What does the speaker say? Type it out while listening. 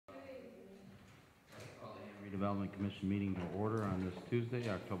Redevelopment Commission meeting to order on this Tuesday,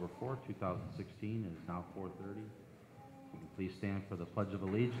 October 4th, 2016. It is now 4:30. Will you please stand for the Pledge of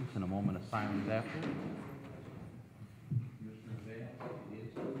Allegiance and a moment of silence after. Commissioner Zay,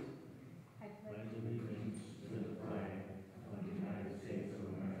 please. I pledge allegiance to the flag of the United States of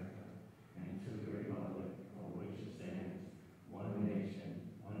America and to the republic for which it stands, one nation,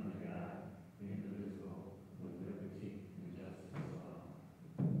 under God, indivisible, with liberty and justice for all.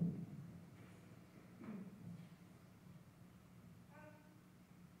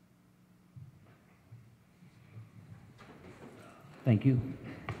 Thank you.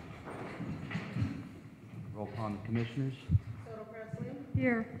 Roll call on the commissioners. Soto Presley.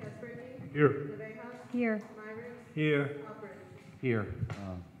 Here. Casperkey. Here. Navejas. Here. Myers. Here. Alpert. Here.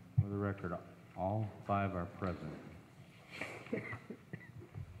 For the record, all 5 are present.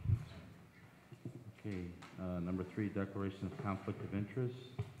 Okay, number 3, declaration of conflict of interest.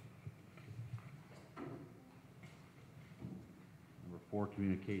 Number 4,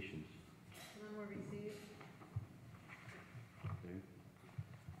 communications. None were received. Okay.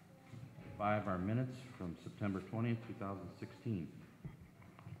 5 are minutes from September 20th, 2016.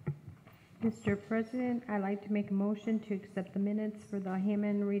 Mr. President, I'd like to make a motion to accept the minutes for the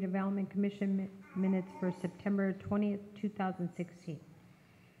Hammond Redevelopment Commission minutes for September 20th, 2016.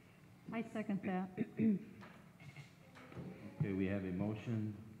 I second that. Okay, we have a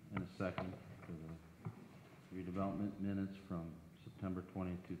motion and a second for the redevelopment minutes from September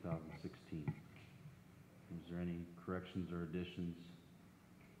 20th, 2016. Is there any corrections or additions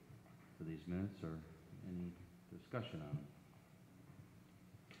to these minutes or any discussion on them?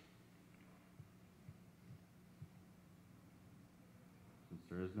 Since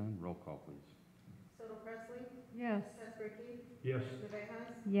there is none, roll call, please. Soto Presley. Yes. Casperkey. Yes.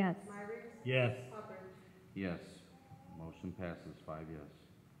 Navejas. Yes. Myers. Yes. Alpert. Yes. Motion passes 5 yes.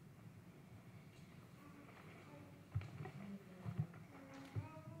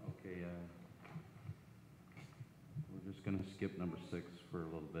 Okay, we're just going to skip number 6 for a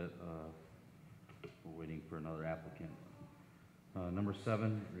little bit. We're waiting for another applicant. Number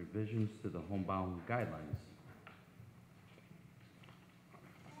 7, revisions to the homebound guidelines.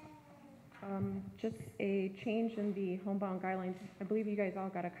 Just a change in the homebound guidelines. I believe you guys all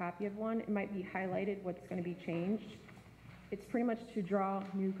got a copy of one. It might be highlighted what's going to be changed. It's pretty much to draw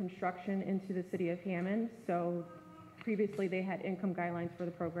new construction into the city of Hammond. So previously they had income guidelines for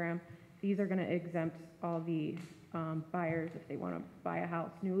the program. These are going to exempt all the buyers if they want to buy a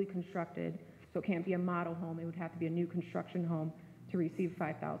house newly constructed. So it can't be a model home. It would have to be a new construction home to receive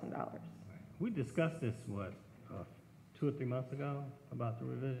 $5,000. We discussed this, 2 or 3 months ago about the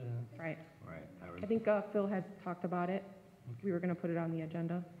revision? Right. Right. I think Phil had talked about it. We were going to put it on the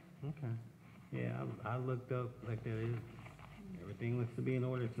agenda. Okay. Yeah, I looked up like that is. Everything looks to be in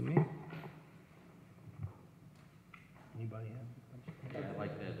order to me. Anybody have? Yeah, I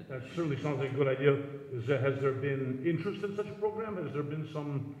like that. That certainly sounds like a good idea. Has there been interest in such a program? Has there been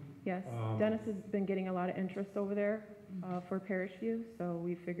some? Yes, Dennis has been getting a lot of interest over there for Parish View, so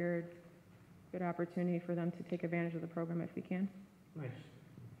we figured good opportunity for them to take advantage of the program if we can. Nice.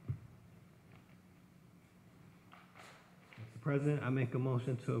 Mr. President, I make a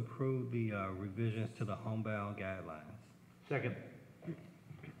motion to approve the revisions to the homebound guidelines. Second.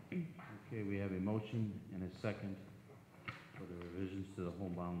 Okay, we have a motion and a second for the revisions to the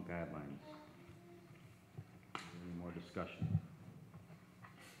homebound guidelines. Any more discussion?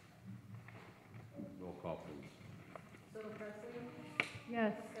 Roll call, please. Soto Presley.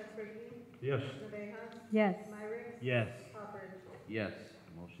 Yes. Casperkey. Yes. Navejas. Yes. Myers. Yes. Alpert. Yes,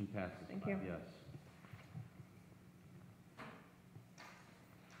 motion passes. Thank 5 you. yes.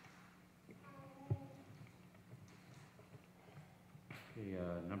 Okay,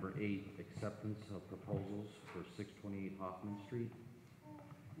 number 8, acceptance of proposals for 628 Hoffman Street.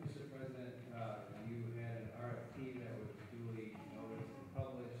 Mr. President, you had an RFP that was duly noticed and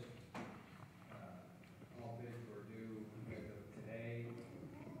published. All bids were due as of today,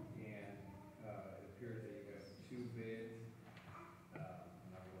 and it appears that you have 2 bids. And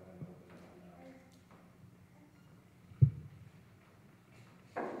I'll go ahead and open it up now.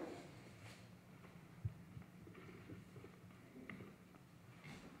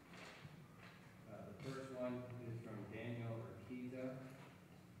 The first one is from Daniel Urquiza.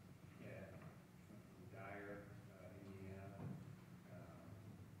 Yeah, Dyer,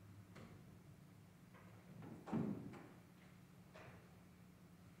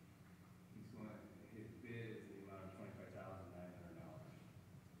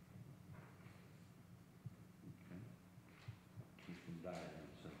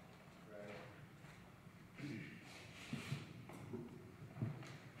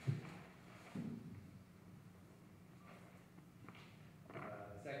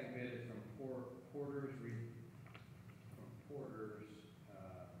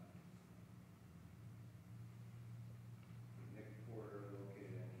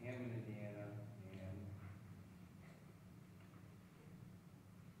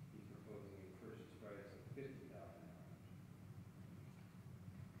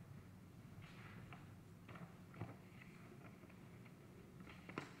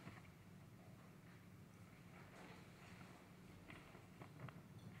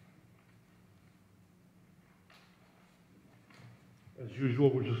 As usual,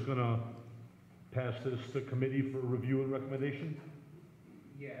 we're just gonna pass this to committee for review and recommendation?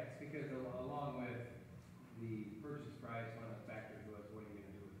 Yes, because along with the purchase price, one of the factors was what are you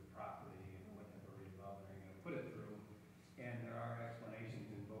gonna do with the property and what type of redevelopment are you gonna put it through? And there are explanations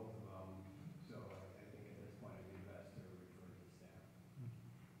in both of them, so I think at this point it'd be best to refer to staff.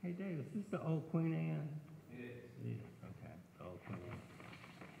 Hey, Dave, is this the old Queen Anne? It is. It is, okay, the old Queen Anne.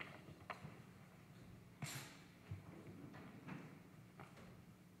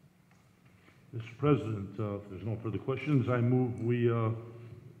 Mr. President, if there's no further questions, I move we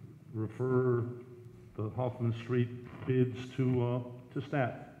refer the Hoffman Street bids to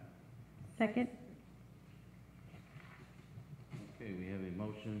staff. Second? Okay, we have a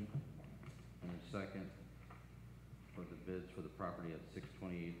motion and a second for the bids for the property at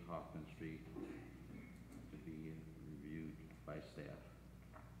 628 Hoffman Street to be reviewed by staff.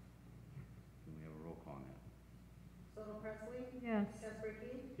 Can we have a roll call on that? Soto Presley? Yes. Keswick?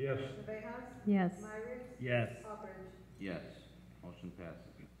 Yes. Navejas? Yes. Myrick? Yes. Albrecht? Yes, motion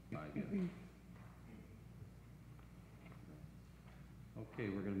passes, 5 yes. Okay,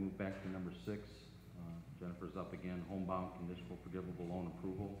 we're gonna move back to number 6. Jennifer's up again, homebound conditional forgivable loan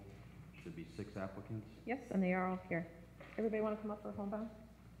approval. Should be 6 applicants. Yes, and they are all here. Everybody want to come up for homebound?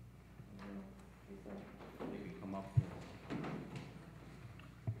 They can come up.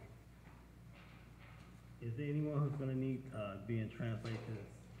 Is there anyone who's gonna need, being translated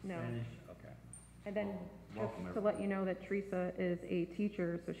to No. Spanish? Okay. And then Welcome, just to let you know that Teresa is a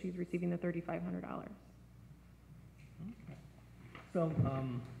teacher, so she's receiving the $3,500. Okay. So,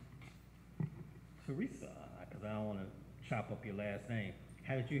 Teresa, because I don't want to chop up your last name,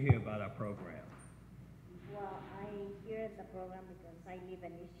 how did you hear about our program? Well, I hear the program because I live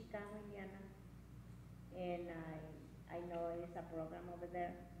in East Chicago, Indiana, and I know it's a program over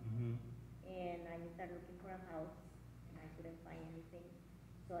there, Mm-hmm. and I started looking for a house, and I couldn't find anything,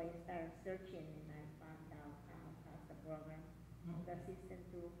 so I started searching, and I found out about the program, the system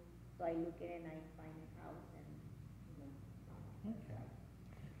too, so I look at it and I find a house, and, you know. Okay.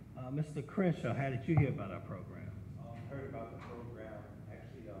 Mr. Crenshaw, how did you hear about our program? Heard about the program,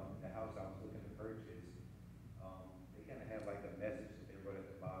 actually, the house I was looking to purchase, they kind of have like a message that they wrote at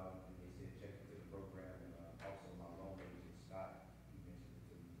the bottom, and they said check into the program, and also my loan agent, Scott, he mentioned it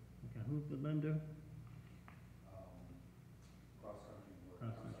to me. Okay, who's the lender? Cross-country mortgage,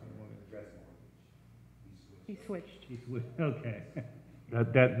 Cross-country mortgage. address mortgage. He switched. He's with, okay.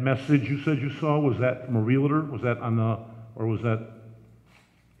 That message you said you saw, was that from a realtor? Was that on the, or was that?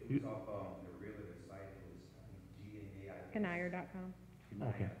 It was off, the realtor site, it was, I think, GNAI. Canayer.com.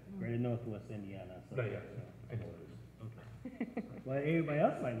 Okay. Greater Northwest Indiana. So, Yeah, I know it is. Okay. Well, everybody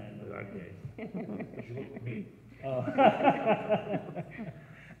else might not know that. You should look at me. Oh.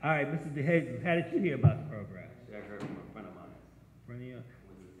 All right, Mr. DeHazen, how did you hear about the program? I heard from a friend of mine, Friend of yours?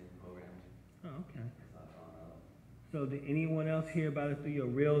 was in the program, Oh, okay. so I found out. So did anyone else hear about it through your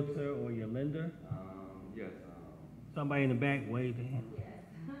realtor or your lender? Yes, Somebody in the back waved to him.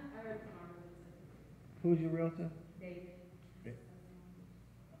 Who's your realtor? David.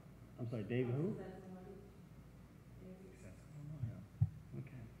 I'm sorry, David who?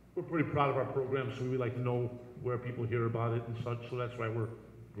 Okay. We're pretty proud of our program, so we like to know where people hear about it and such, so that's why we're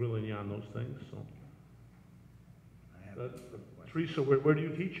grilling you on those things, so. I have Uh, a question. Teresa, where do you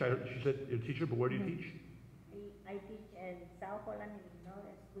teach? She said you're a teacher, but where do you teach? I teach in South Holland,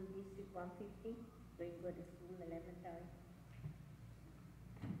 Illinois, School District 150, going go to school elementary.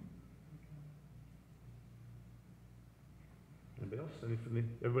 Anybody else?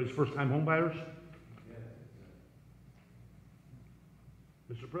 Everybody's first-time home buyers?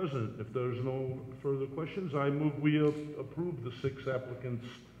 Mr. President, if there's no further questions, I move we approve the 6 applicants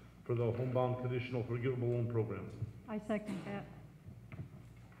for the homebound conditional forgivable loan program. I second that.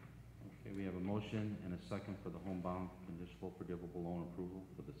 Okay, we have a motion and a second for the homebound conditional forgivable loan approval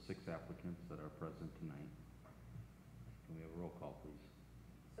for the 6 applicants that are present tonight. Can we have a roll call, please?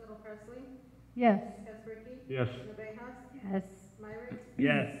 Soto Presley? Yes. Keswick? Yes. Navejas? Yes. Myrick?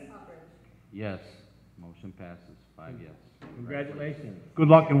 Yes. Albrecht? Yes, motion passes, 5 yes. Congratulations. Good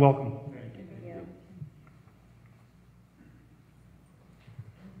luck and welcome. Yeah.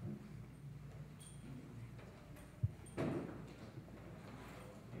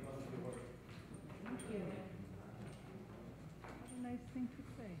 What a nice thing to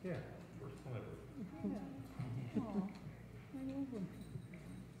say. Yeah, first time ever. Aw, I love them.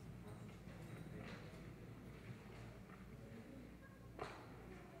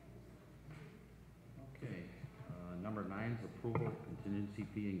 Okay, number 9 is approval of contingency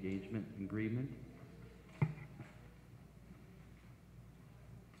fee engagement agreement.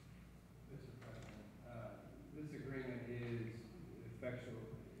 Mr. President, this agreement is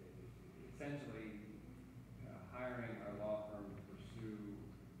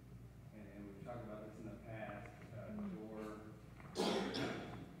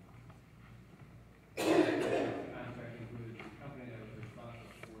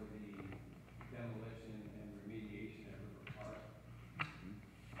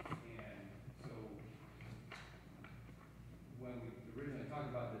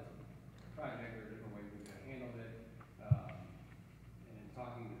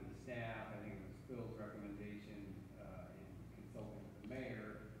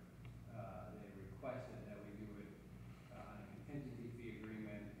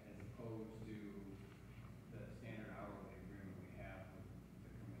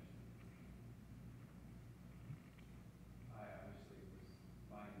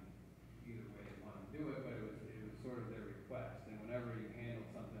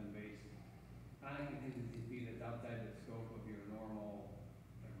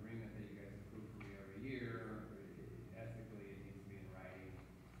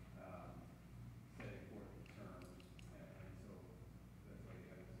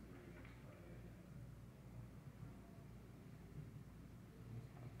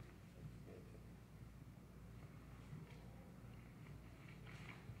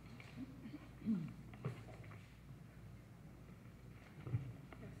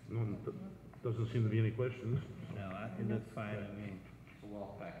Doesn't seem to be any questions. No, it looks fine to me. It's a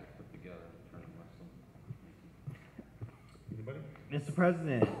well package put together, Attorney Weston. Anybody? Mr.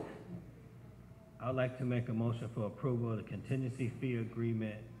 President, I would like to make a motion for approval of the contingency fee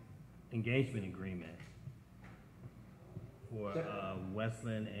agreement, engagement agreement for,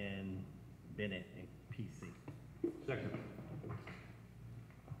 Westland and Bennett and PC. Second.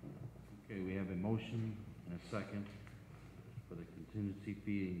 Okay, we have a motion and a second for the contingency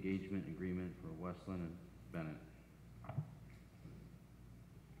fee engagement agreement for Westland and Bennett. Is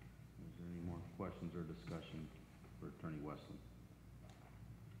there any more questions or discussion for Attorney Westland?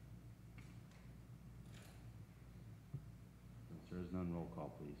 Since there is none, roll call,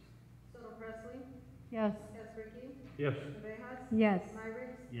 please. Solo Presley, Yes. Ezra, Yes. Rivas, Yes.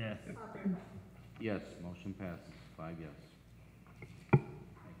 Myrick, Yes. Hopper. Yes, motion passes, 5 yes. Thank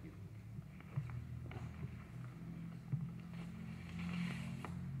you.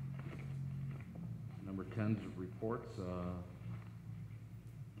 Number 10's reports. I don't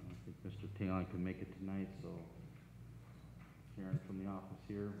think Mr. Talon can make it tonight, so Karen from the office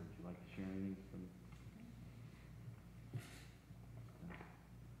here, would you like to share anything from?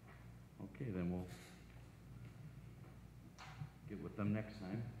 Okay, then we'll get with them next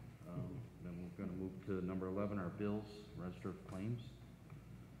time. Then we're gonna move to number 11, our bills, register of claims.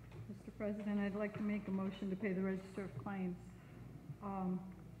 Mr. President, I'd like to make a motion to pay the register of claims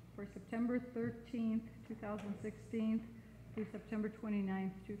for September 13th, 2016 through September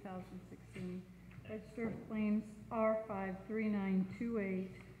 29th, 2016. Register of claims R53928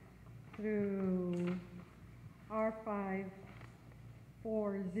 through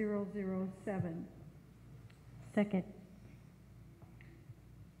R54007. Second.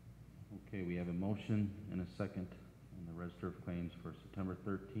 Okay, we have a motion and a second on the register of claims for September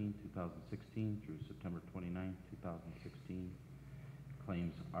 13, 2016 through September 29, 2016.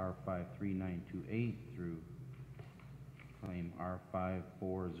 Claims R53928 through claim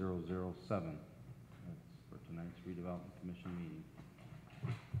R54007. That's for tonight's redevelopment commission meeting.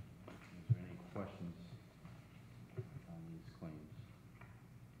 Is there any questions on these claims?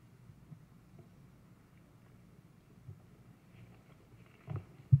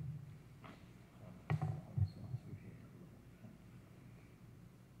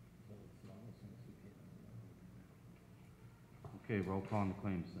 Okay, roll call on the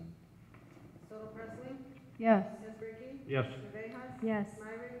claims then. Solo Presley, Yes. Ezra, Yes. Rivas, Yes.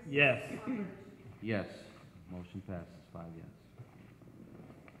 Myrick, Yes. Hopper. Yes, motion passes, 5 yes.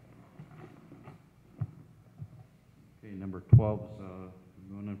 Okay, number 12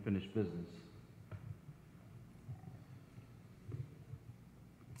 is, unfinished business.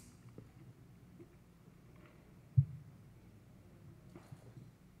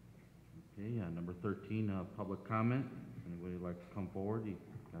 Okay, number 13, public comment. Anybody would like to come forward? You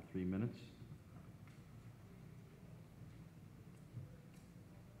got 3 minutes.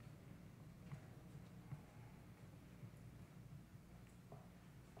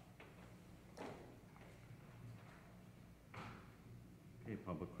 Okay,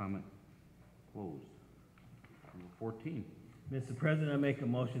 public comment closed. Number 14. Mr. President, I make a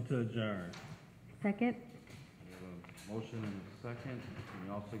motion to adjourn. Second. We have a motion and a second. Can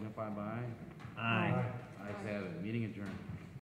you all signify by aye? Aye. Ayes have it. Meeting adjourned.